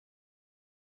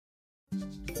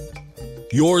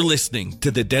You're listening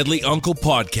to the Deadly Uncle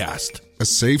Podcast, a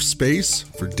safe space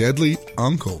for deadly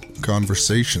uncle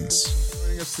conversations.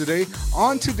 Joining us today,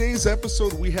 on today's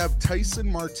episode, we have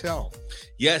Tyson Martell.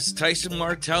 Yes, Tyson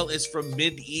Martell is from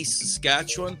Mid-East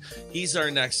Saskatchewan. He's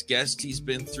our next guest. He's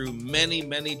been through many,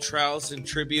 many trials and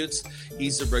tributes.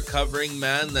 He's a recovering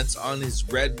man that's on his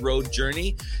Red Road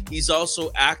journey. He's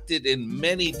also acted in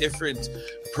many different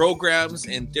programs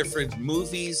and different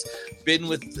movies, been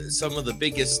with some of the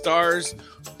biggest stars,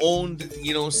 owned,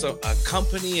 a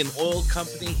company, an oil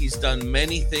company. He's done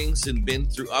many things and been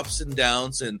through ups and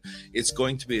downs, and it's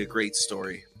going to be a great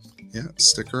story. Yeah,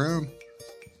 stick around.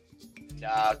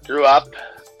 Grew up,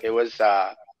 it was,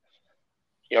 I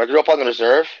grew up on the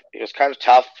reserve. It was kind of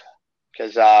tough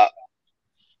because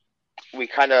we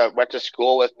kind of went to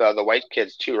school with the white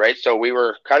kids too, right? So we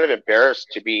were kind of embarrassed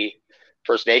to be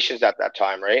First Nations at that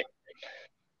time, right?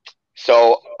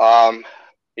 So,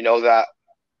 that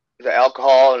the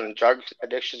alcohol and drug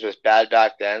addictions was bad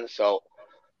back then. So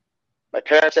my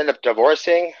parents ended up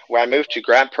divorcing when I moved to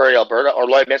Grand Prairie, Alberta, or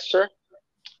Lloydminster.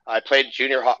 I played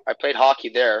hockey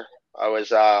there. I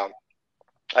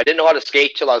didn't know how to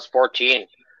skate till I was 14,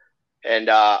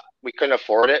 and we couldn't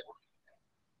afford it.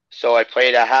 So I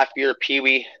played a half year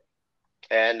Pee-wee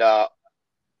and a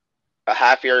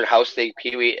half year in house league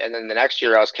Pee-wee, and then the next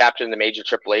year I was captain of the major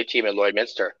AAA team in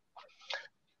Lloydminster.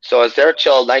 So I was there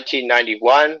till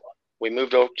 1991. We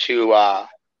moved over to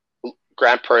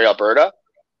Grand Prairie, Alberta,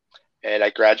 and I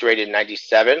graduated in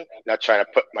 97. Not trying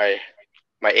to put my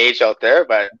age out there,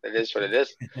 but it is what it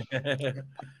is.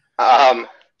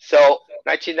 So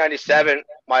 1997,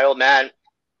 my old man,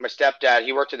 my stepdad,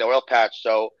 he worked in the oil patch.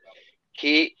 So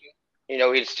he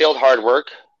instilled hard work,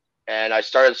 and I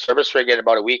started service rigging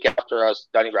about a week after I was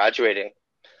done graduating.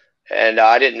 And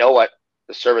I didn't know what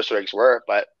the service rigs were,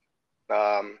 but,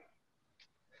 and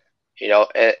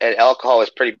alcohol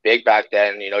was pretty big back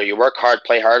then. You work hard,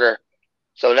 play harder.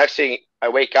 So the next thing, I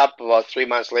wake up about 3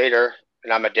 months later,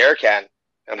 and I'm a dare can.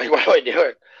 I'm like, what am I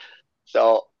doing?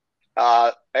 So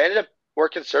I ended up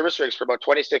working service rigs for about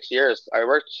 26 years. I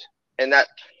worked in that,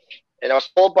 and I was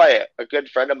told by a good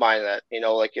friend of mine that,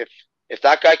 if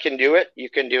that guy can do it, you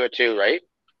can do it too, right?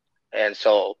 And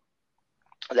so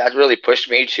that really pushed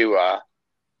me to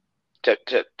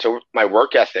my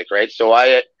work ethic, right? So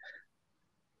I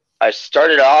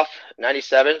started off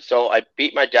 97, so I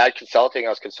beat my dad consulting. I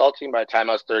was consulting by the time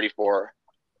I was 34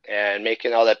 and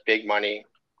making all that big money.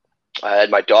 I had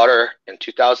my daughter in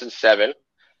 2007,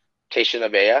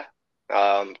 Tasha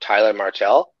Tyler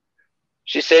Martell.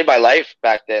 She saved my life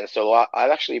back then. So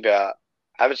I've actually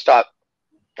I've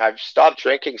stopped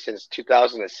drinking since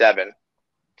 2007.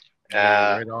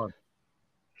 Right on.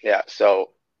 Yeah.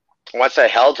 So once I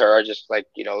held her, I just I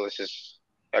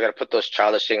got to put those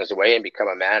childish things away and become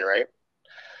a man, right?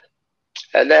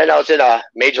 And then I was in a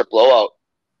major blowout.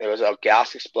 There was a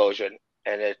gas explosion,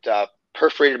 and it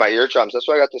perforated my eardrums. That's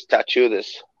why I got this tattoo,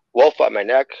 this wolf on my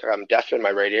neck. I'm deaf in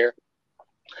my right ear.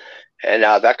 And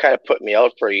that kind of put me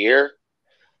out for a year.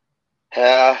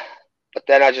 But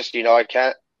then I just,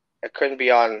 I couldn't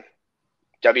be on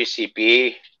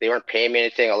WCB. They weren't paying me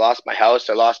anything. I lost my house.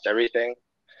 I lost everything.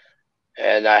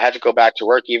 And I had to go back to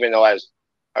work, even though I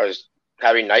was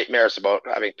having nightmares about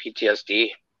having PTSD.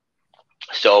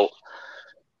 So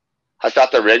I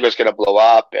thought the rig was going to blow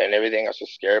up and everything. I was so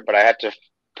scared, but I had to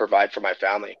provide for my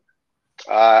family.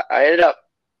 I ended up,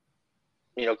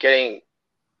 getting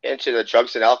into the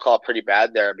drugs and alcohol pretty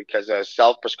bad there because I was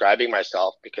self-prescribing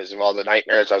myself because of all the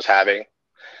nightmares I was having,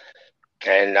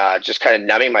 and just kind of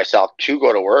numbing myself to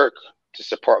go to work to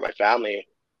support my family.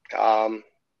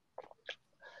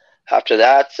 After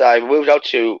that,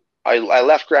 I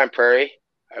left Grand Prairie.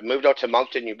 I moved out to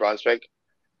Moncton, New Brunswick.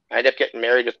 I ended up getting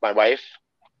married with my wife.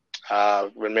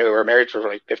 We were married for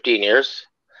like 15 years.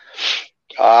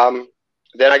 Then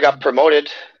I got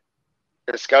promoted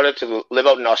and scouted to live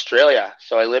out in Australia.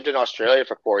 So I lived in Australia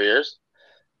for 4 years,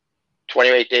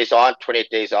 28 days on, 28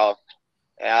 days off.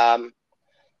 That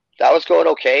was going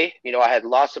okay. I had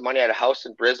lots of money. I had a house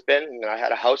in Brisbane, and I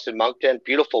had a house in Moncton,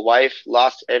 beautiful wife,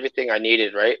 lost everything I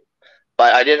needed, right?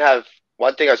 But I didn't have,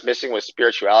 one thing I was missing was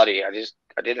spirituality. I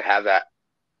didn't have that.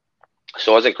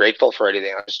 So I wasn't grateful for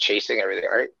anything. I was chasing everything,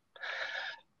 right?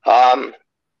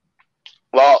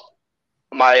 Well,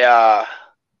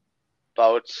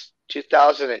 about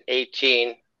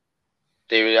 2018,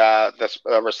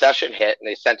 the recession hit, and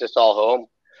they sent us all home.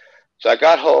 So I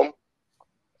got home,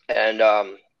 and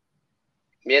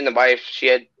me and the wife, she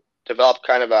had developed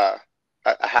kind of a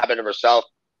habit of herself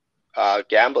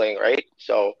gambling, right?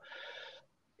 So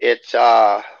it's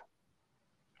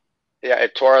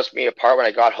it tore me apart when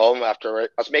I got home after I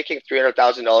was making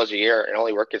 $300,000 a year and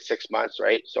only working 6 months,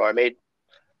 right? So I made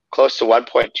close to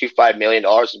 $1.25 million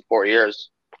in 4 years.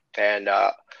 And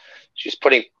she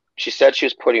said she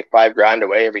was putting $5,000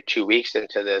 away every 2 weeks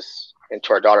into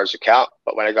our daughter's account.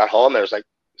 But when I got home, there was like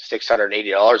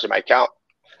 $680 in my account.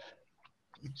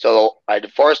 So I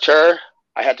divorced her.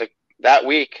 That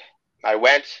week I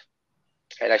went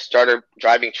and I started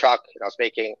driving truck, and I was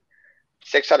making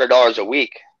 $600 a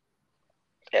week.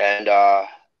 And, I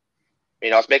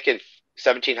was making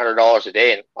 $1,700 a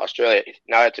day in Australia.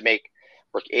 Now I had to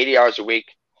work 80 hours a week,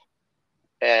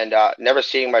 and never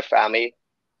seeing my family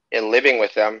and living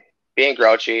with them, being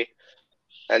grouchy.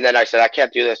 And then I said, I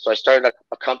can't do this. So I started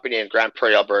a company in Grand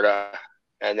Prairie, Alberta.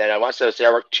 And then once I was there,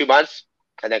 I worked 2 months,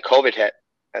 and then COVID hit.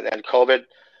 And then COVID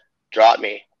dropped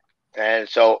me. And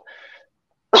so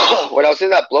when I was in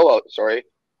that blowout,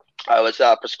 I was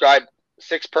prescribed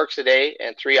 6 perks a day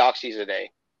and 3 oxys a day.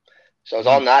 So I was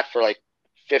on that for like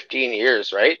 15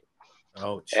 years, right?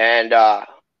 Ouch. And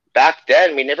back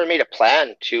then, we never made a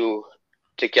plan to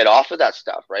get off of that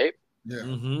stuff, right? Yeah.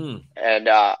 Mm-hmm. And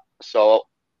so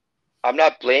I'm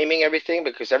not blaming everything,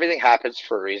 because everything happens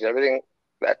for a reason. Everything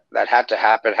that had to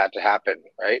happen,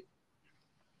 right?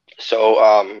 So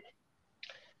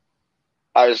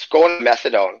I was going to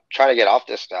methadone, trying to get off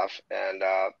this stuff. And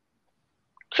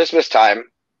Christmas time,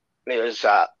 it was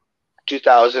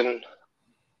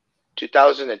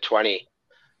 2020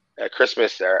 at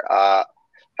Christmas there. I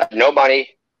had no money.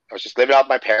 I was just living off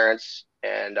my parents,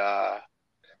 and I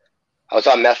was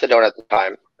on methadone at the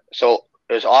time. So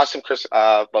it was awesome.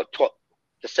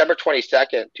 December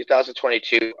 22nd,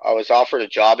 2022, I was offered a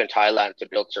job in Thailand to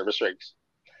build service rigs.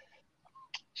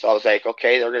 So I was like,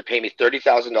 okay, they're going to pay me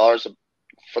 $30,000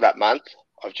 for that month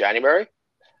of January.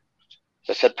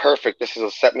 So I said, perfect. This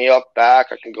will set me up back.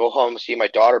 I can go home, see my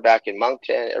daughter back in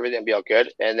Moncton. Everything will be all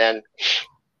good. And then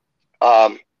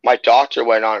my doctor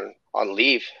went on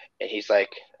leave, and he's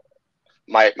like,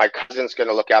 my cousin's going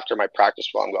to look after my practice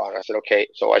while I'm gone. I said, okay.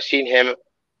 So I seen him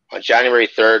on January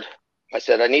 3rd. I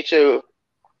said, I need to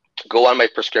go on my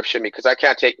prescription because I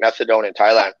can't take methadone in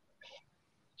Thailand.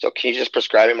 So can you just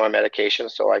prescribe me my medication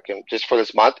so I can, just for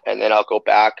this month, and then I'll go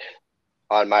back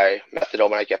on my methadone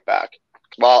when I get back.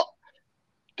 Well,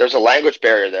 there's a language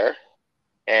barrier there,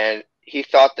 and he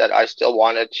thought that I still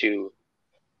wanted to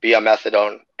be on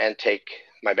methadone and take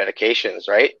my medications,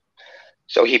 right?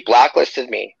 So he blacklisted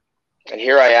me, and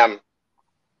here I am.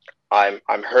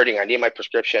 I'm hurting. I need my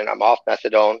prescription. I'm off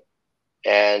methadone,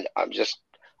 and I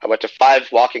went to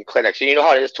 5 walk-in clinics. And you know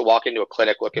how it is to walk into a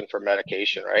clinic looking for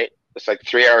medication, right? It's like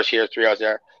 3 hours here, 3 hours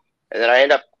there. And then I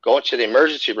end up going to the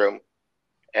emergency room,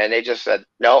 and they just said,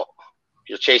 no,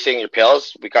 you're chasing your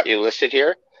pills. We got you listed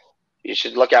here. You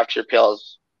should look after your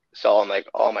pills. So I'm like,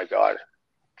 oh my God,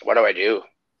 what do I do?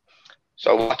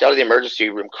 So I walked out of the emergency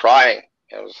room crying.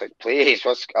 And I was like, please,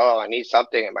 I need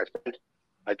something. And my friend,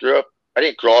 I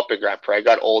didn't grow up in Grand Prairie. I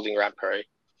got old in Grand Prairie.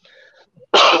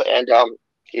 And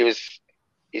he's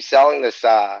selling this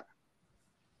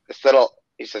little,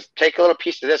 he says, take a little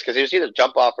piece of this, because he was either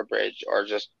jump off a bridge or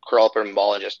just curl up in a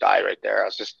ball and just die right there.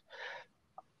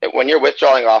 When you're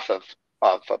withdrawing off of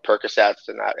Percocets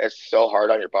and that, it's so hard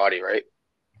on your body, right?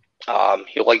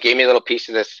 He gave me a little piece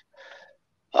of this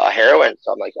heroin.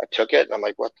 So I'm like, I took it, and I'm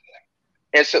like, what?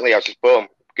 Instantly, I was just, boom,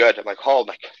 good. I'm like, oh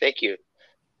my God, thank you.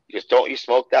 He goes, don't you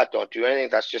smoke that. Don't do anything.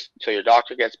 That's just until your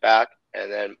doctor gets back. And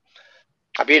then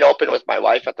I'm being open with my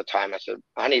wife at the time. I said,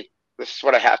 honey, this is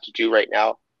what I have to do right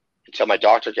now until my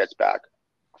doctor gets back.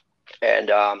 And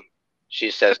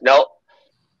she says, no,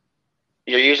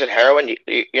 you're using heroin.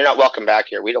 You're not welcome back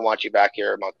here. We don't want you back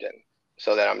here in Moncton.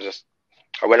 So then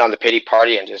I went on the pity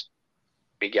party and just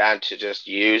began to just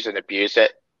use and abuse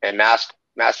it and mask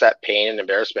that pain and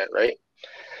embarrassment, right?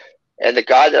 And the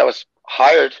guy that I was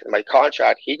hired in my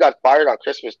contract, he got fired on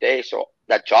Christmas Day. So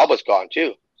that job was gone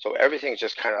too. So everything's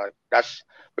just kind of,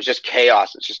 was just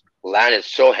chaos. It's just landed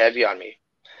so heavy on me.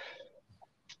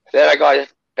 Then I got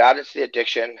bad into the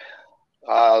addiction.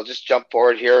 I'll just jump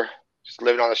forward here, just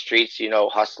living on the streets,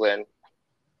 hustling,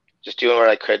 just doing what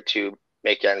I could to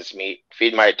make ends meet,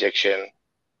 feed my addiction.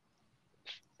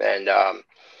 And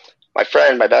my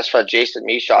best friend, Jason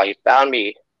Mishaw, he found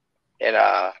me in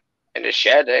a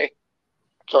shed, eh?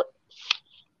 So,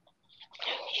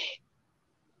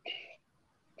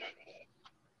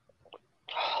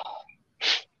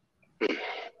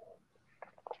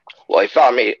 well, he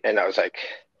found me, and I was like,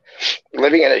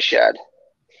 living in a shed.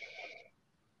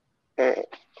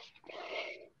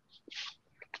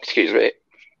 Excuse me.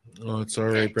 Oh, it's all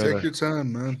right, brother. Take your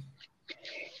time, man.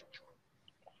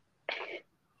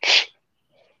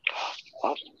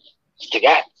 to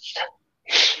get.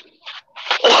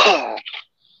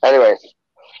 Anyways,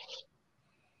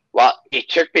 well, he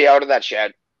took me out of that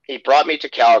shed. He brought me to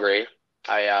Calgary.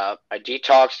 I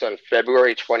detoxed on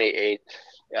February 28th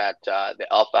at the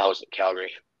Alpha House in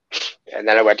Calgary. And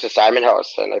then I went to Simon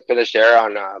House, and I finished there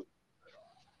on,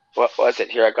 what was it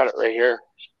here? I got it right here.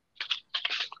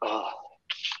 Oh.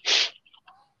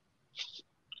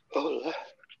 Well,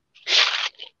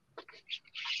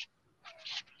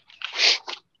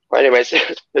 anyways,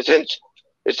 it's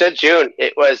in June.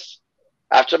 It was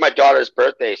after my daughter's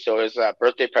birthday, so it was a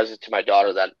birthday present to my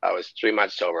daughter that I was 3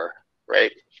 months sober,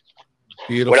 right?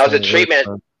 Beautiful. When I was in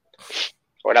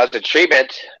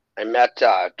treatment, I met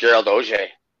Gerald Auger,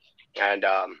 and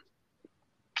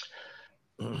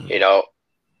you know,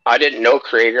 I didn't know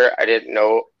Creator. I didn't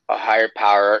know a higher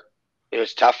power. It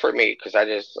was tough for me because I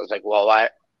was like, well,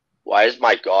 why is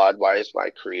my God, why is my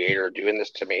Creator doing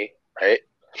this to me, right?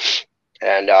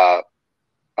 And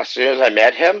as soon as I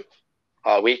met him,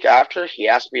 a week after, he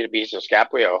asked me to be his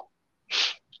Escapuyo.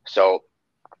 So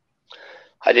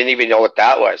I didn't even know what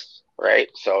that was, right?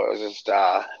 So it was just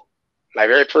my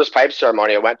very first pipe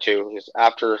ceremony I went to was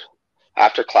after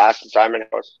class in Simon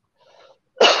House.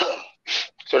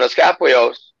 So in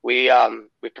Escapuyos, we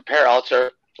prepare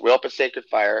altar, we open sacred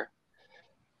fire,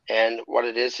 and what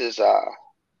it is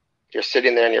you're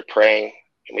sitting there and you're praying,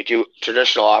 and we do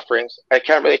traditional offerings. I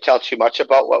can't really tell too much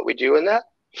about what we do in that.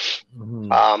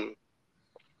 Mm-hmm.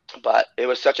 But it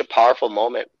was such a powerful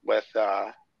moment with,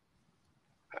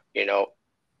 you know,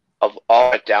 of all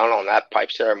went down on that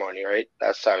pipe ceremony, right?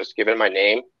 I was given my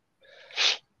name,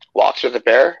 walked with the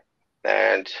bear,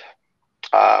 and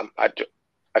I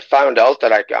found out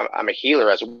that I'm a healer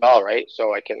as well, right?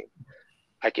 So I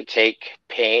can take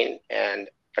pain and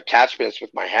attachments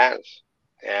with my hands,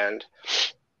 and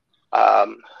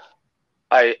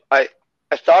I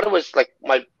thought it was like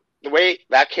the way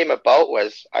that came about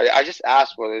was I just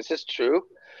asked, well, is this true?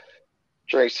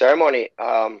 During ceremony,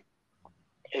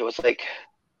 it was like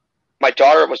my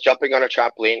daughter was jumping on a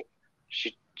trampoline.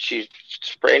 She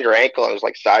sprained her ankle and it was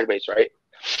like sideways, right?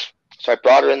 So I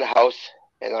brought her in the house,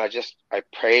 and then I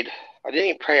prayed. I didn't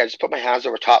even pray. I just put my hands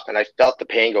over top, and I felt the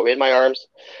pain go in my arms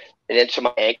and into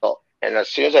my ankle. And as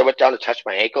soon as I went down to touch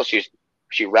my ankle, she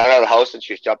ran out of the house and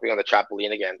she was jumping on the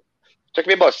trampoline again. It took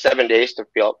me about 7 days to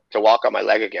walk on my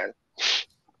leg again.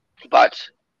 But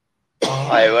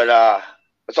I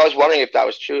was always wondering if that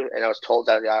was true, and I was told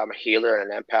that I'm a healer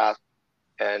and an empath,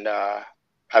 and I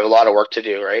have a lot of work to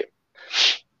do, right?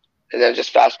 And then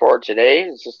just fast forward today,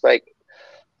 it's just like,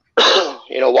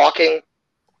 you know, walking.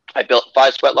 I built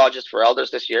 5 sweat lodges for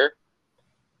elders this year.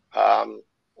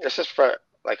 This is for,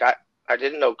 like, I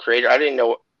didn't know Creator. I didn't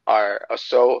know I was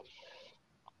so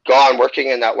gone working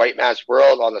in that white man's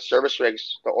world on the service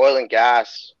rigs, the oil and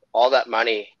gas, all that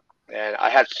money. And I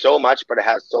had so much, but I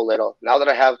had so little. Now that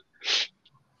I have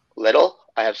little,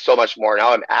 I have so much more.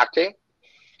 Now I'm acting.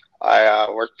 I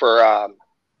work for,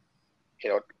 you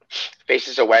know,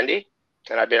 Faces of Wendy.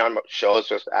 And I've been on shows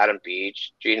with Adam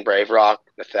Beach, Gene Braverock,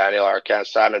 Nathaniel Arcan,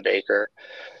 Simon Baker,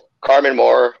 Carmen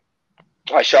Moore.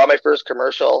 I shot my first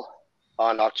commercial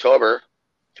on October.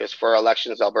 It's for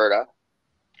Elections Alberta.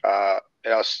 You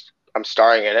know, I'm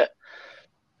starring in it.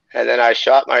 And then I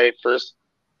got my first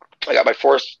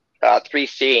 3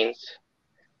 scenes.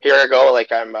 Here I go,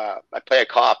 like I play a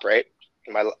cop, right?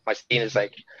 My scene is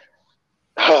like,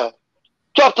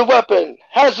 drop the weapon,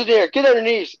 hazard here, get on your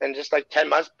knees. And just like 10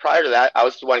 months prior to that, I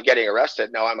was the one getting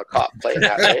arrested. Now I'm a cop playing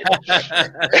that, right?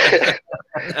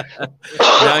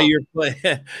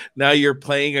 Now you're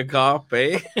playing a cop,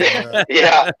 eh?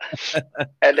 Yeah.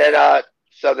 And then I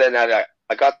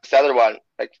got this other one,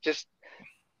 like just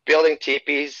building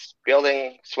teepees,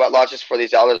 building sweat lodges for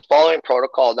these elders, following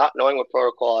protocol, not knowing what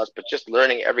protocol is, but just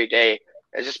learning every day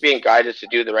and just being guided to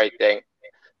do the right thing.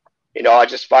 You know, I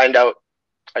just find out,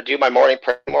 I do my morning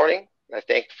prayer in the morning. I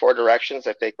thank 4 directions.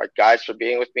 I thank my guides for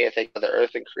being with me. I thank the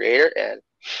earth and Creator. And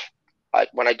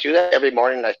when I do that every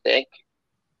morning, I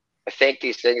thank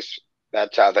these things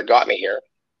that got me here.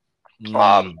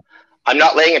 I'm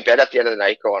not laying in bed at the end of the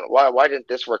night going, why didn't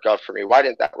this work out for me? Why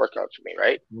didn't that work out for me,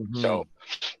 right? Mm-hmm. So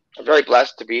I'm very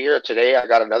blessed to be here today. I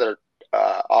got another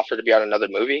offer to be on another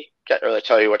movie. Can't really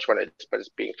tell you which one it is, but it's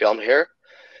being filmed here.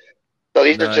 So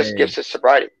these are just gifts of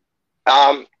sobriety.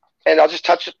 And I'll just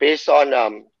touch base on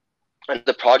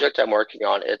the project I'm working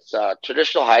on. It's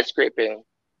traditional hide scraping.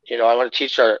 You know, I want to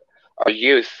teach our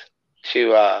youth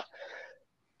to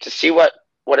see what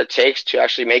it takes to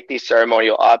actually make these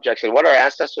ceremonial objects and what our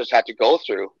ancestors had to go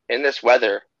through in this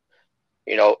weather,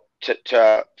 you know,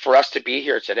 for us to be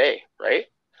here today, right?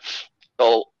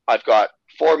 So I've got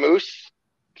 4 moose,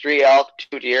 3 elk,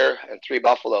 2 deer, and 3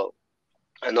 buffalo,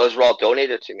 and those were all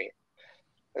donated to me.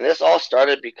 And this all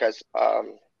started because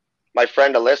my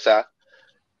friend Alyssa,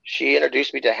 she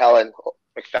introduced me to Helen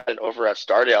McFadden over at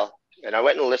Stardale, and I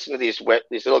went and listened to these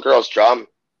little girls drum,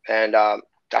 and I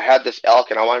had this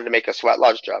elk, and I wanted to make a sweat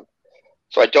lodge drum,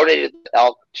 so I donated the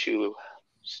elk to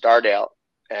Stardale,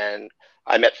 and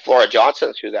I met Flora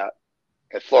Johnson through that,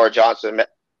 and Flora Johnson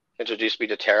introduced me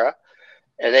to Tara,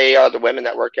 and they are the women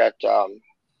that work at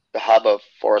the hub of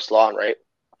Forest Lawn, right?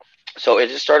 So it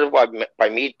just started by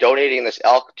me donating this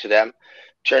elk to them,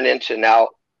 turned into now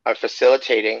I'm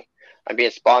facilitating. I'm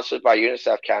being sponsored by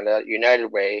UNICEF Canada, United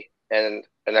Way, and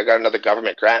I got another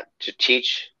government grant to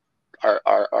teach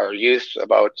our youth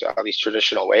about these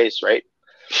traditional ways, right?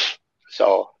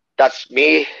 So that's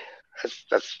me.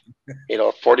 That's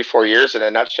 44 years in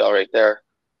a nutshell right there.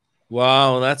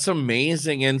 Wow, that's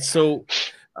amazing. And so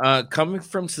coming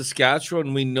from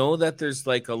Saskatchewan, we know that there's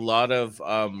like a lot of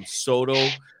Soto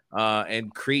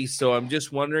and Cree. So I'm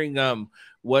just wondering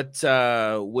which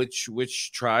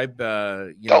tribe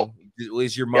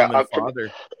is your mom and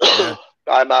father?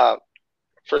 I'm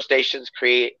First Nations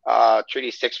Cree, Treaty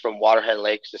 6 from Waterhen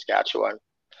Lake, Saskatchewan.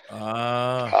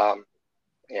 Yeah.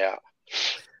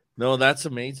 No, that's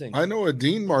amazing. I know a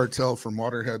Dean Martell from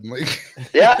Waterhead Lake.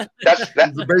 Yeah, that's my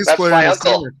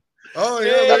uncle. Oh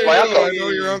yeah, that's my uncle. I know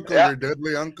your uncle, your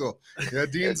deadly uncle. Yeah,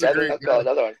 Dean's a great uncle, guy.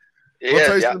 another one.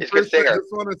 Tyson, he's a good singer. I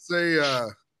just want to say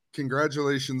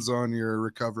congratulations on your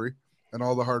recovery and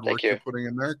all the hard work you're putting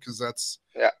in there, because that's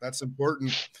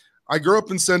important. I grew up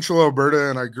in Central Alberta,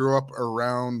 and I grew up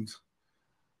around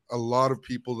a lot of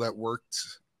people that worked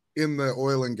in the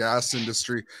oil and gas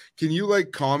industry. Can you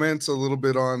comment a little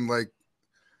bit on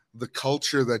the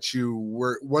culture that you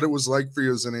were, what it was like for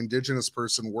you as an Indigenous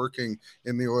person working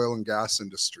in the oil and gas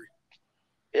industry?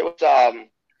 It was,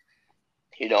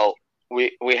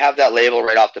 we have that label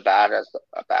right off the bat as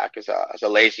a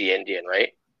lazy Indian,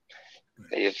 right?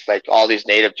 It's like all these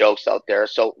native jokes out there.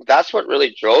 So that's what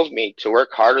really drove me to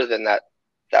work harder than that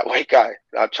white guy.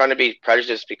 I'm trying to be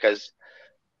prejudiced because,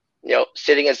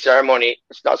 sitting in ceremony,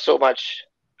 it's not so much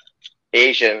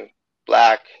Asian,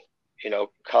 black,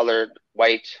 colored,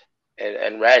 white,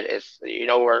 and red. It's,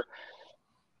 we're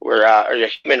a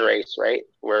human race, right?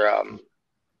 We're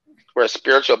a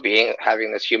spiritual being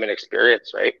having this human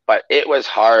experience, right? But it was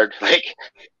hard,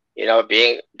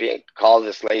 being called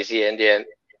this lazy Indian,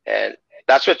 and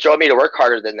that's what drove me to work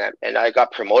harder than them. And I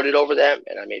got promoted over them,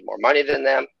 and I made more money than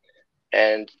them,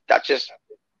 and that just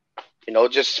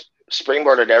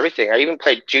springboarded everything. I even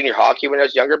played junior hockey when I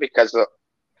was younger because of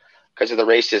the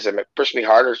racism. It pushed me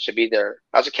harder to be there.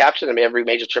 I was a captain of every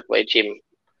major AAA team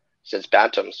since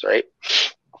Bantams, right?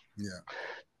 Yeah.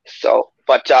 So,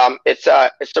 but it's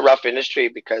a rough industry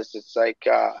because it's like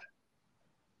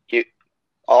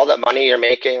all that money you're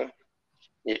making,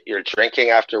 you're drinking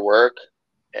after work,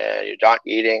 and you're not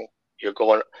eating. You're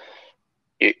going,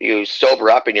 you sober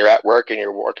up, and you're at work, and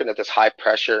you're working at this high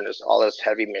pressure, and there's all this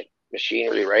heavy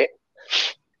machinery, right?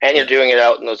 And you're doing it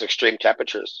out in those extreme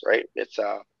temperatures, right? It's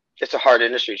a hard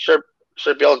industry. Sure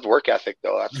builds work ethic,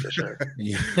 though, that's for sure.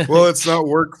 Well, it's not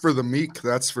work for the meek,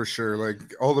 that's for sure.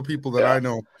 Like all the people that I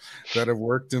know that have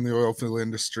worked in the oil field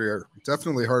industry are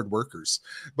definitely hard workers.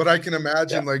 But I can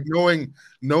imagine,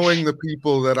 knowing the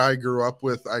people that I grew up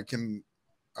with,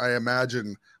 I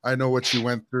imagine I know what you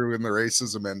went through in the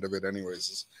racism end of it anyways,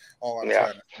 is all I'm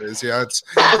trying to say. It's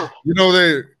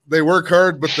they work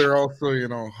hard, but they're also,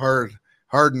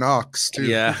 hard knocks too.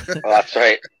 Yeah. That's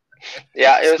right.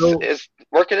 Yeah, it's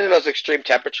working in those extreme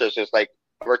temperatures. It's like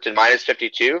I worked in minus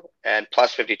 52 and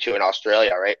plus 52 in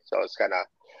Australia, right? So it's kind of,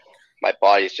 my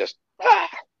body's just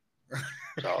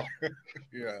so.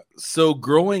 Yeah. So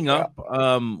growing up,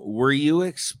 were you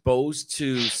exposed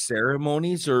to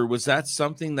ceremonies, or was that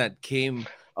something that came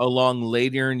along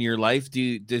later in your life?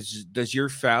 Does your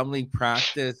family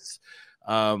practice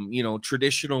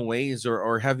traditional ways,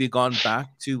 or have you gone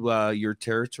back to your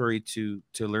territory to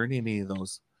learn any of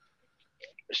those?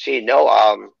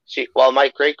 Well, my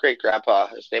great-great-grandpa,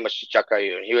 his name was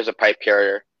Agecoutay, and he was a pipe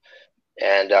carrier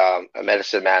and a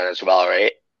medicine man as well,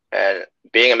 right? And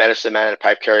being a medicine man and a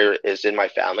pipe carrier is in my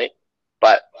family.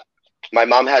 But my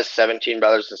mom has 17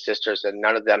 brothers and sisters, and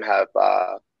none of them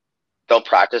don't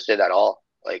practice it at all.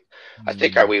 Like, I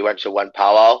think we went to one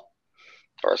powwow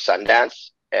or a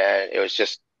Sundance, and it was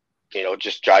just,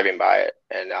 just driving by it.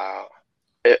 And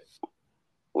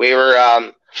we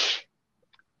were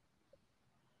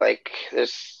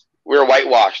we were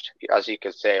whitewashed, as you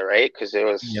could say, right? Because it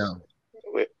was,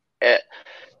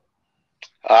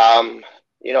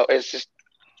 it's just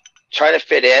trying to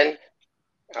fit in,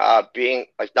 being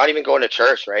like not even going to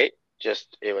church, right?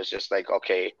 it was just like,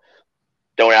 okay,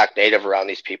 don't act native around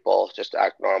these people, just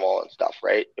act normal and stuff,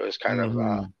 right? It was kind of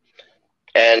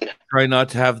and try not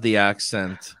to have the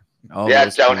accent.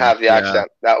 Don't have the accent.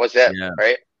 That was it,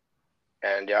 right?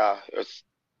 And it was.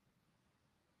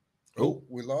 Oh,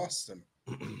 we lost him.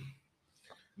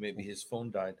 Maybe his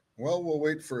phone died. Well, we'll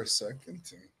wait for a second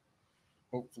and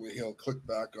hopefully he'll click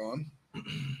back on.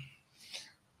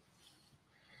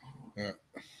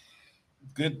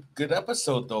 Good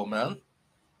episode though, man.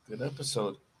 Good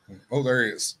episode. Oh, there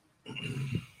he is.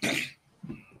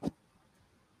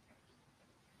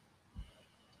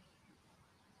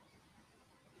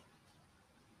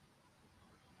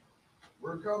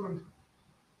 We're coming.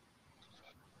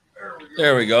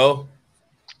 There we go.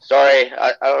 Sorry,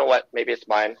 I don't know what. Maybe it's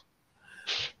mine.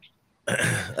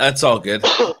 That's all good.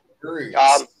 So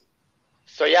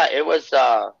yeah, it was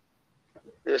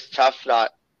tough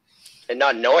not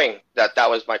knowing that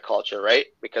was my culture, right?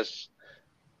 Because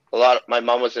my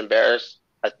mom was embarrassed.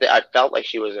 I felt like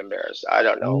she was embarrassed. I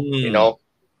don't know, you know.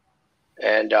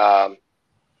 And I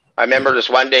remember this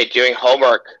one day doing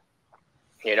homework,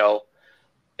 you know,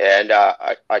 and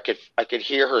I could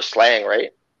hear her slang,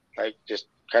 right? Like just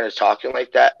kind of talking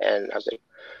like that, and I was like,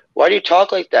 "Why do you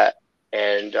talk like that?"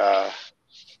 And I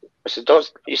said,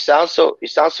 you sound so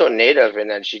native." And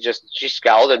then she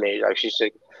scowled at me, like she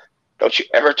said, "Don't you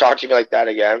ever talk to me like that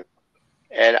again."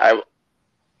 And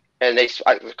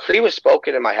the Cree was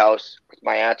spoken in my house with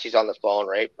my auntie's on the phone,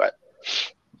 right? But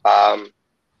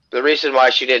the reason why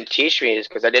she didn't teach me is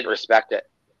because I didn't respect it,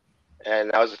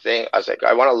 and that was the thing. I was like,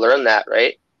 I want to learn that,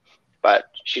 right? But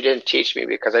she didn't teach me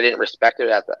because I didn't respect it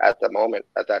at the moment,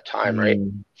 at that time, right?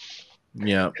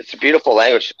 Yeah, it's a beautiful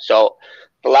language. So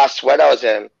the last sweat I was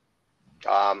in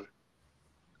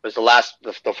was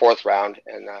the fourth round,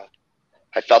 and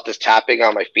I felt this tapping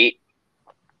on my feet,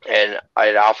 and I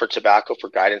had offered tobacco for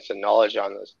guidance and knowledge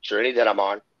on this journey that I'm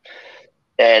on,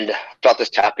 and felt this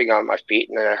tapping on my feet,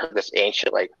 and then I heard this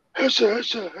ancient like,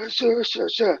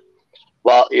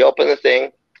 well, he opened the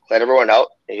thing, let everyone out,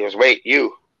 and he goes, "Wait,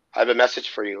 you, I have a message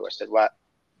for you." I said, "What?"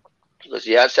 He goes,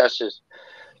 "The ancestors,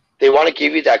 they want to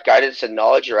give you that guidance and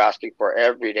knowledge you're asking for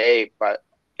every day, but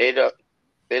they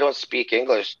don't speak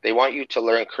English. They want you to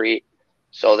learn Cree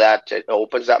so that it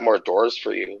opens up more doors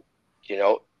for you. You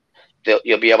know,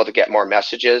 you'll be able to get more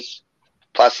messages.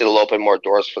 Plus, it'll open more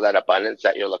doors for that abundance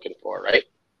that you're looking for, right?"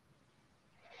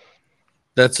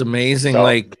 That's amazing. So,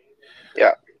 like,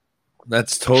 yeah,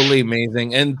 that's totally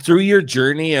amazing. And through your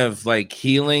journey of like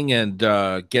healing and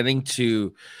getting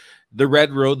to the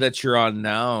red road that you're on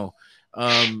now,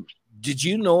 did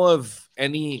you know of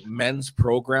any men's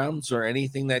programs or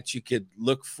anything that you could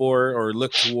look for or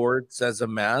look towards as a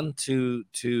man to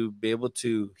be able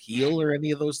to heal or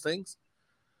any of those things?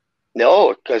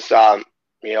 No, because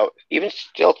you know, even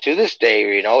still to this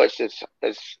day, you know, it's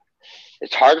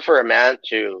hard for a man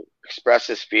to express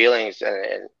his feelings,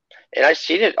 and I've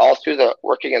seen it all through the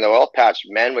working in the oil patch.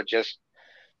 Men would just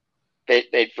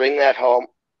they'd bring that home.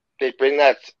 They'd bring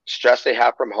that stress they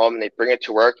have from home and they'd bring it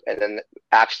to work, and then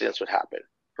accidents would happen,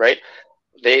 right?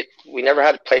 We never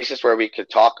had places where we could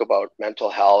talk about mental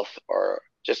health or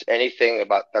just anything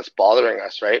about that's bothering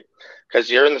us, right? Because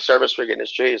you're in the service rig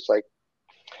industry, it's like,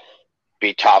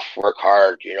 be tough, work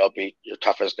hard, you know, you're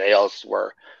tough as nails.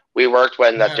 Where we worked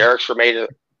when the derricks were made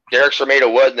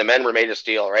of wood and the men were made of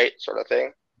steel, right? Sort of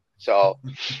thing. So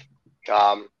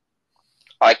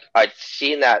I'd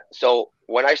seen that. So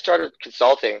when I started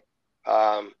consulting,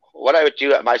 what I would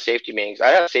do at my safety meetings, I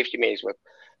had safety meetings with,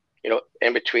 you know,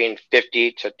 in between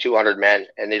 50 to 200 men,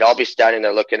 and they'd all be standing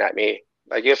there looking at me.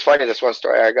 Like, it's funny, this one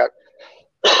story I got,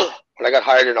 when I got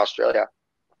hired in Australia,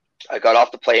 I got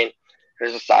off the plane,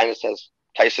 there's a sign that says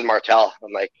Tyson Martell.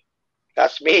 I'm like,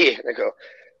 "That's me." And I go,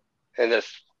 and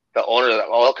the owner of the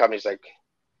oil company's like,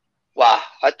 "Wow,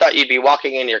 I thought you'd be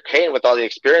walking in your cane with all the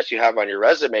experience you have on your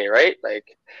resume, right?"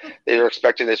 Like, they were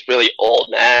expecting this really old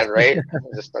man, right?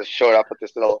 I showed up with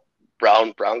this little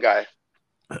brown guy.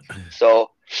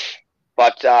 So,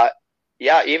 but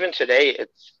yeah, even today,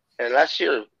 it's, unless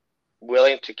you're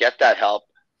willing to get that help,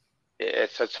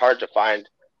 it's hard to find.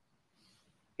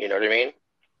 You know what I mean?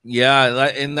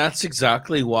 Yeah, and that's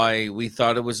exactly why we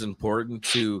thought it was important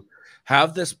to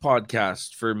have this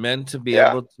podcast for men to be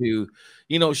able to,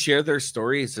 you know, share their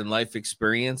stories and life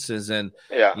experiences. And,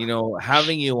 you know,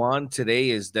 having you on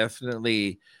today is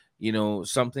definitely, you know,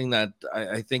 something that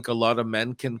I think a lot of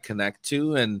men can connect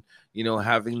to. And, you know,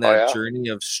 having that journey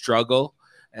of struggle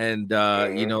And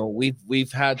you know,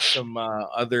 we've had some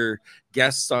other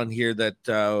guests on here that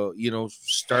you know,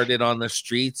 started on the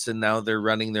streets and now they're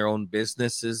running their own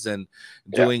businesses and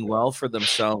doing well for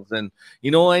themselves. And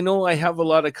you know I have a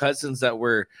lot of cousins that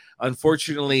were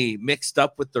unfortunately mixed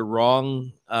up with the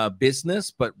wrong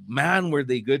business, but man, were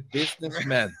they good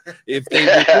businessmen. If they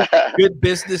were good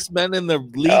businessmen in the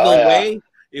legal way,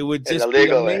 it would just be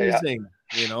amazing,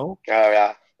 you know.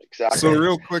 Exactly. So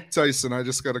real quick, Tyson, I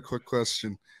just got a quick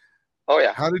question. Oh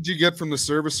yeah. How did you get from the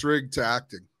service rig to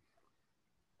acting?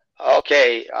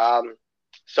 Okay.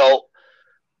 So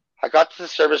I got to the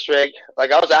service rig.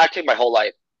 Like, I was acting my whole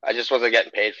life. I just wasn't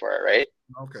getting paid for it, right?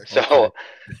 Okay. So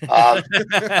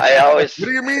I always. What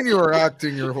do you mean you were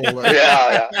acting your whole life?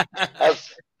 Yeah. I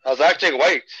was acting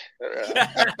white.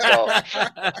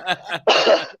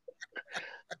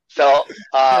 So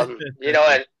you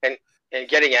know, and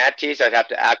getting aunties, I'd have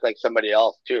to act like somebody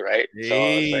else too, right?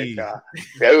 Hey. So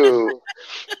it's like, ooh.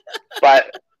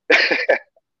 But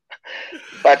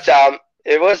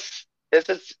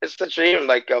it's the dream,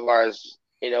 like, of ours,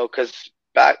 you know, because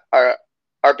back our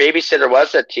babysitter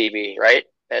was at TV, right?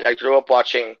 And I grew up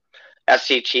watching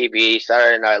SCTV,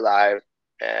 Saturday Night Live,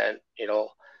 and you know,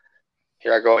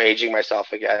 here I go aging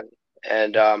myself again,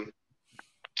 and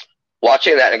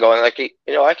watching that and going like, you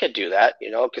know, I could do that,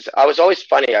 you know, because I was always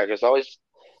funny.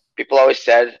 People always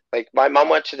said, like, my mom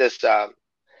went to this,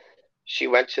 she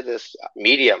went to this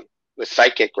medium, the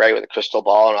psychic, right, with a crystal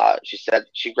ball, and she said,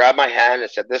 she grabbed my hand and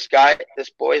said, this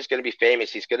boy is going to be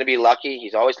famous. He's going to be lucky.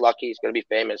 He's always lucky. He's going to be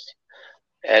famous.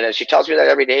 And she tells me that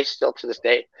every day, still to this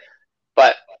day.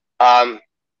 But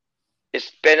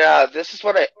it's been, this is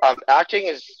what acting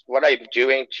is what I'm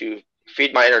doing to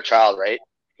feed my inner child, right?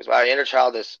 Because my inner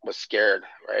child was scared,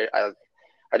 right?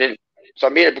 I didn't, so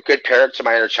I'm being a good parent to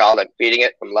my inner child. I'm feeding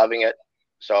it. I'm loving it.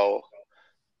 So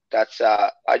that's,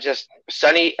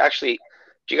 Sunny, actually,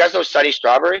 do you guys know Sunny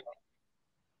Strawberry?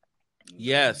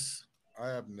 Yes. I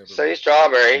have never. Sunny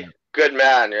Strawberry, good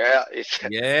man.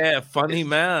 Yeah. Funny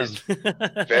man.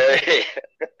 Very,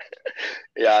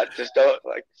 yeah, just don't,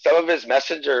 like, some of his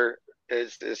messenger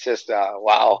is just,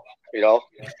 wow, you know?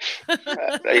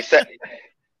 He said,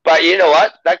 but you know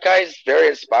what? That guy's very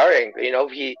inspiring. You know,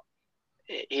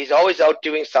 he's always out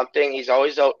doing something. He's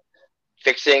always out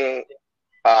fixing,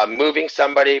 moving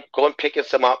somebody, going picking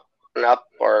some up,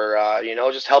 or you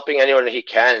know, just helping anyone that he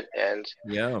can. And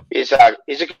he's a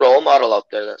good role model out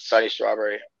there, that Sunny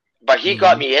Strawberry. But he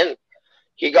got me in.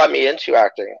 He got me into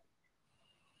acting,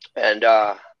 and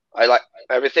I like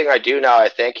everything I do now. I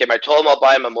thank him. I told him I'll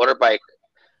buy him a motorbike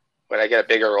when I get a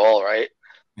bigger role, right?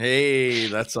 Hey,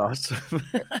 that's awesome.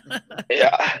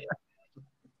 Yeah.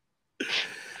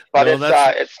 But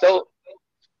it's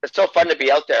so fun to be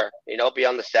out there, you know, be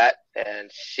on the set and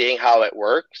seeing how it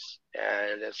works.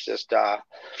 And it's just,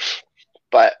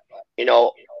 but you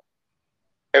know,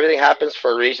 everything happens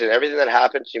for a reason. Everything that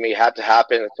happened to me had to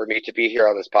happen for me to be here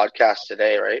on this podcast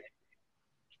today, right?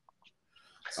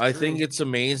 I think it's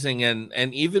amazing.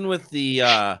 And even with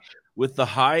the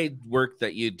hide work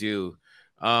that you do,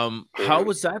 how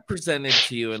was that presented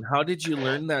to you, and how did you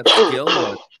learn that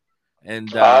skill? And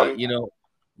you know,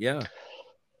 yeah.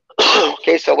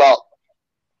 Okay, so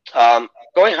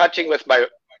going hunting with my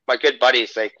good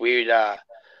buddies, like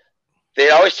they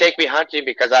always take me hunting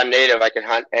because I'm native. I can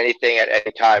hunt anything at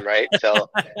any time, right? So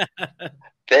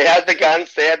they had the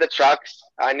guns, they had the trucks.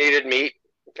 I needed meat,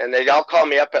 and they'd all call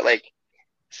me up at like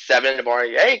 7 a.m.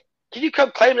 Hey, can you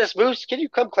come claim this moose? Can you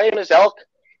come claim this elk?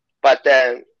 But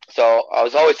then, so I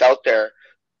was always out there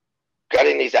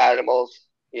gutting these animals,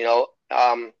 you know,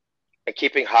 and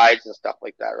keeping hides and stuff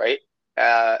like that, right?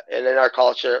 And in our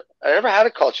culture, I never had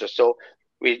a culture, so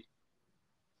we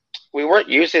weren't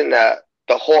using the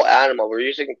whole animal. We're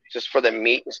using just for the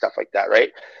meat and stuff like that,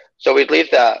 right? So we'd leave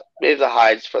the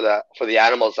hides for the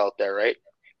animals out there, right?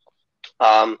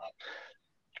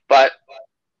 But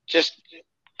just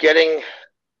getting,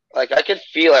 like, I could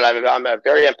feel it. I'm a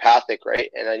very empathic, right?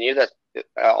 And I knew that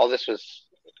all this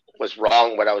was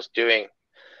wrong, what I was doing.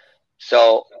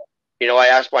 So, you know, I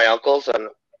asked my uncles, and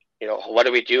you know, what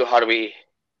do we do? How do we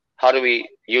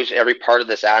use every part of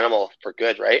this animal for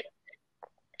good, right?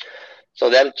 So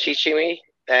them teaching me,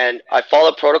 and I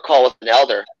followed protocol with an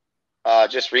elder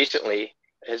just recently.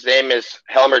 His name is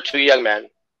Helmer Two Young Men,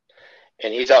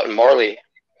 and he's out in Morley.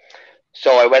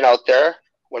 So I went out there.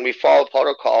 When we followed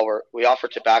protocol, we offer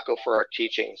tobacco for our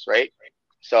teachings, right?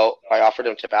 So I offered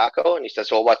him tobacco, and he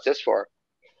says, well, what's this for?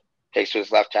 Takes to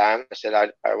his left hand. I said,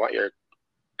 I want your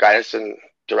guidance and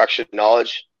direction,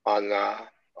 knowledge on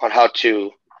how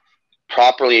to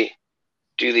properly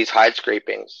do these hide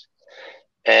scrapings,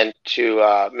 and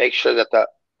to make sure that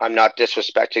I'm not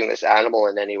disrespecting this animal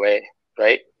in any way,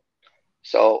 right?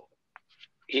 So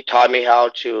he taught me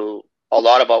a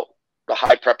lot about the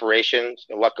hide preparations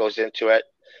and what goes into it,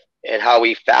 and how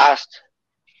we fast.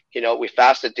 We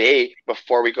fast a day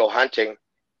before we go hunting,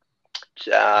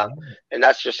 and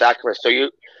that's your sacrifice. So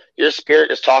your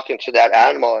spirit is talking to that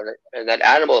animal, and that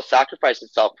animal will sacrifice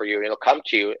itself for you, and it'll come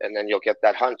to you, and then you'll get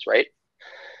that hunt, right?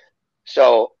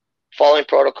 So following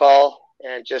protocol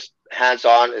and just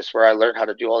hands-on is where I learned how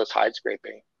to do all this hide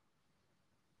scraping.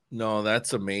 No,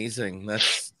 that's amazing.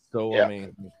 That's so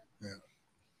amazing.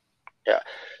 Yeah.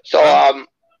 So,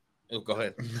 go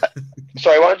ahead.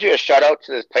 So I want to do a shout out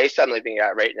to this place I'm living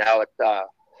at right now. It's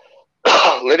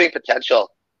Living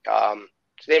Potential.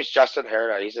 His name's Justin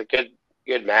Herda. He's a good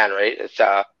man, right? It's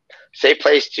a safe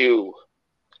place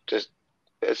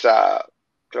it's a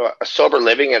sober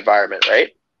living environment, right?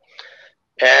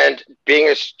 And being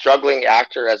a struggling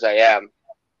actor as I am,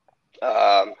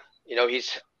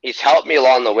 he's helped me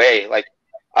along the way. Like,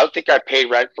 I don't think I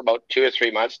paid rent for about 2 or 3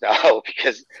 months now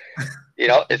because,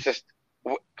 it's just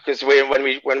because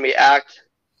when we act,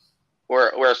 we're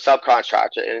a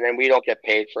subcontractor, and then we don't get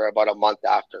paid for about a month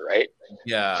after, right?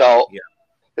 Yeah. So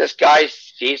this guy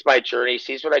sees my journey,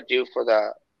 sees what I do for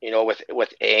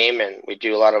with AIM, and we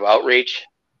do a lot of outreach,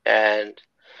 and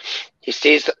he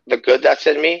sees the good that's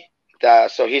in me.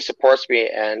 So he supports me,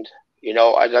 and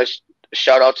I just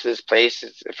shout out to this place.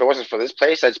 If it wasn't for this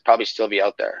place, I'd probably still be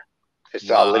out there. It's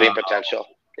Living Potential.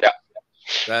 Yeah,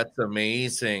 that's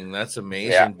amazing. That's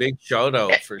amazing. Yeah. Big shout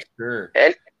out for sure.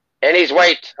 And he's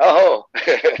white. Oh,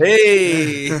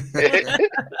 hey.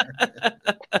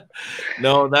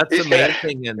 No, that's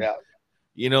amazing. And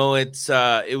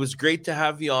it was great to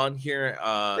have you on here.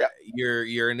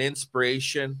 You're an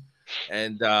inspiration.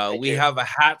 And we have a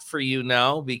hat for you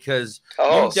now because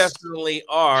you definitely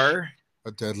are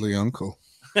a deadly uncle.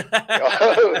 Thank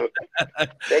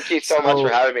you so much for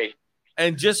having me.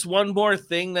 And just one more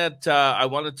thing that I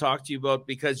want to talk to you about,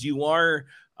 because you are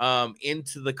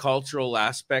into the cultural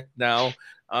aspect now.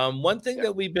 One thing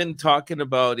that we've been talking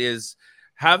about is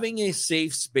having a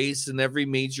safe space in every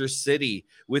major city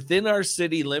within our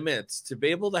city limits to be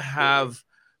able to have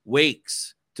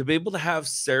wakes, to be able to have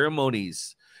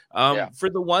ceremonies. For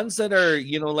the ones that are,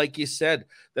 like you said,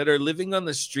 that are living on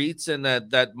the streets and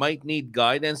that might need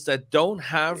guidance, that don't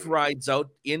have rides out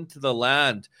into the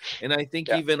land. And I think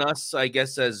even us, I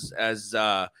guess, as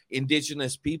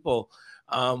Indigenous people,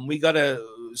 we got to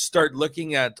start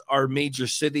looking at our major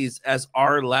cities as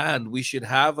our land. We should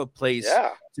have a place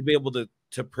to be able to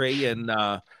pray and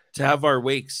to have our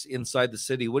wakes inside the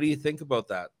city. What do you think about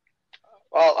that?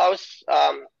 Well,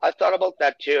 I thought about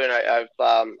that too. And I've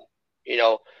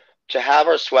to have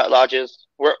our sweat lodges,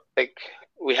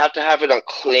 we have to have it on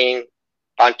clean,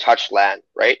 untouched land,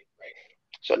 right?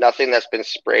 So nothing that's been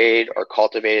sprayed or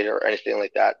cultivated or anything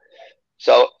like that.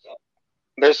 So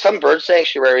there's some bird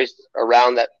sanctuaries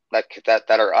around that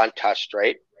are untouched,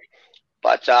 right?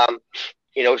 But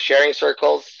sharing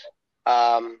circles,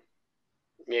 where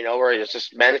it's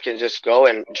just men can just go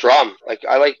and drum. Like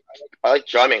I like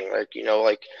drumming, like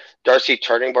Darcy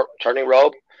Turning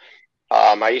Robe.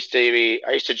 I used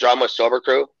to drum with Sober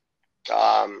Crew,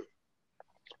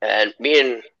 and me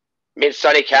and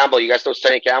Sonny Campbell. You guys know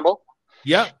Sonny Campbell?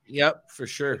 Yep, for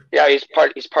sure. Yeah, he's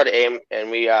part of AIM,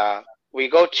 and we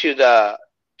go to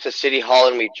City Hall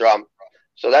and we drum.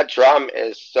 So that drum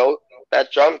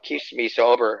keeps me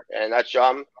sober, and that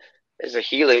drum is a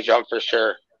healing drum for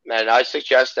sure. And I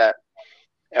suggest that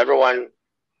everyone,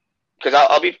 because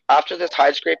I'll be after this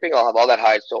hide scraping, I'll have all that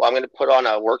hide. So I'm going to put on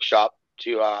a workshop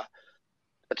to.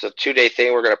 It's a 2-day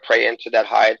thing. We're going to pray into that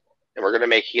hide, and we're going to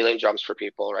make healing drums for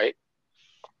people, right?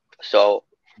 So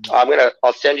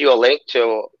I'll send you a link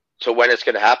to when it's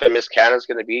going to happen. Miss Canada's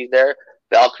going to be there.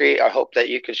 Valkyrie, I hope that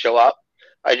you can show up.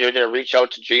 I'm going to reach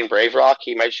out to Gene Braverock.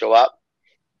 He might show up.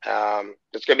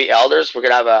 It's going to be elders. We're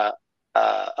going to have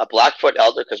a Blackfoot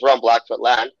elder because we're on Blackfoot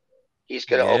land. He's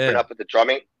going to open up with the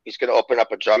drumming. He's going to open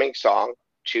up a drumming song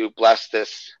to bless that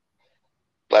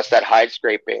hide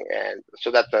scraping, and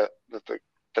so that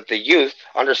the youth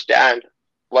understand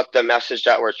what the message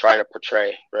that we're trying to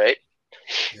portray, right?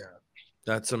 Yeah.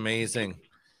 That's amazing.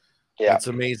 Yeah. That's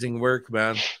amazing work,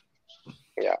 man.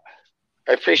 Yeah.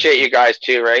 I appreciate you guys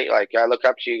too, right? Like, I look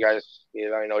up to you guys.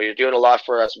 I know you're doing a lot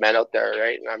for us men out there,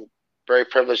 right? And I'm very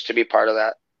privileged to be part of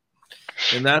that.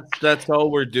 And that's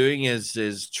all we're doing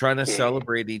is trying to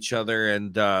celebrate each other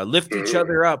and lift each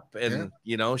other up and,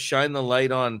 shine the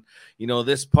light on,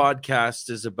 this podcast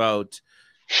is about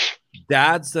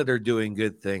dads that are doing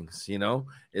good things.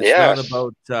 It's not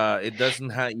about, it doesn't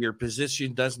have, your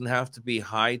position doesn't have to be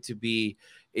high to be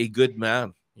a good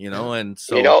man. and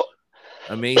so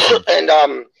amazing.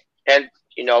 And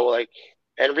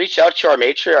and reach out to our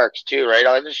matriarchs too, right?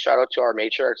 I like to shout out to our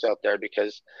matriarchs out there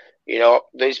because,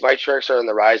 these matriarchs are in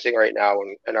the rising right now,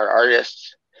 and our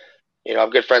artists, I'm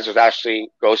good friends with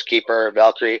Ashley, Ghostkeeper,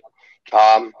 Valkyrie.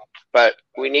 But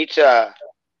we need to,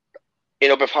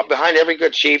 behind every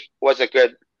good chief was a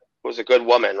good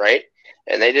woman, right?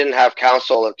 And they didn't have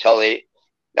counsel until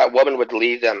that woman would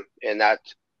lead them in that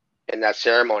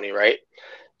ceremony, right?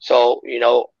 So,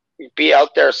 be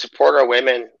out there, support our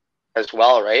women as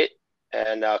well, right?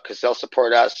 And because they'll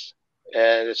support us,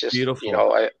 and it's just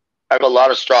beautiful. I have a lot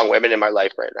of strong women in my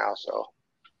life right now, so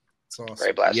it's awesome.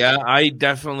 Very blessed. Yeah, I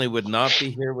definitely would not be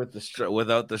here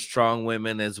without the strong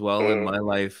women as well in my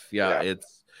life. Yeah,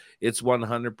 it's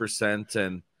 100%,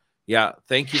 and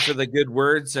thank you for the good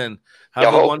words, and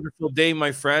have a wonderful day,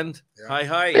 my friend. Yeah.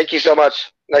 Hi. Thank you so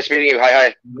much. Nice meeting you.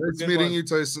 Hi. Nice meeting you,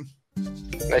 Tyson.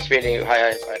 Nice meeting you.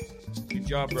 Hi. Good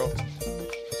job, bro.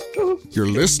 You're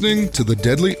listening to the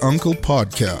Deadly Uncle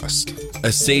Podcast,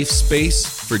 a safe space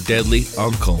for deadly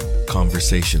uncle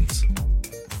conversations.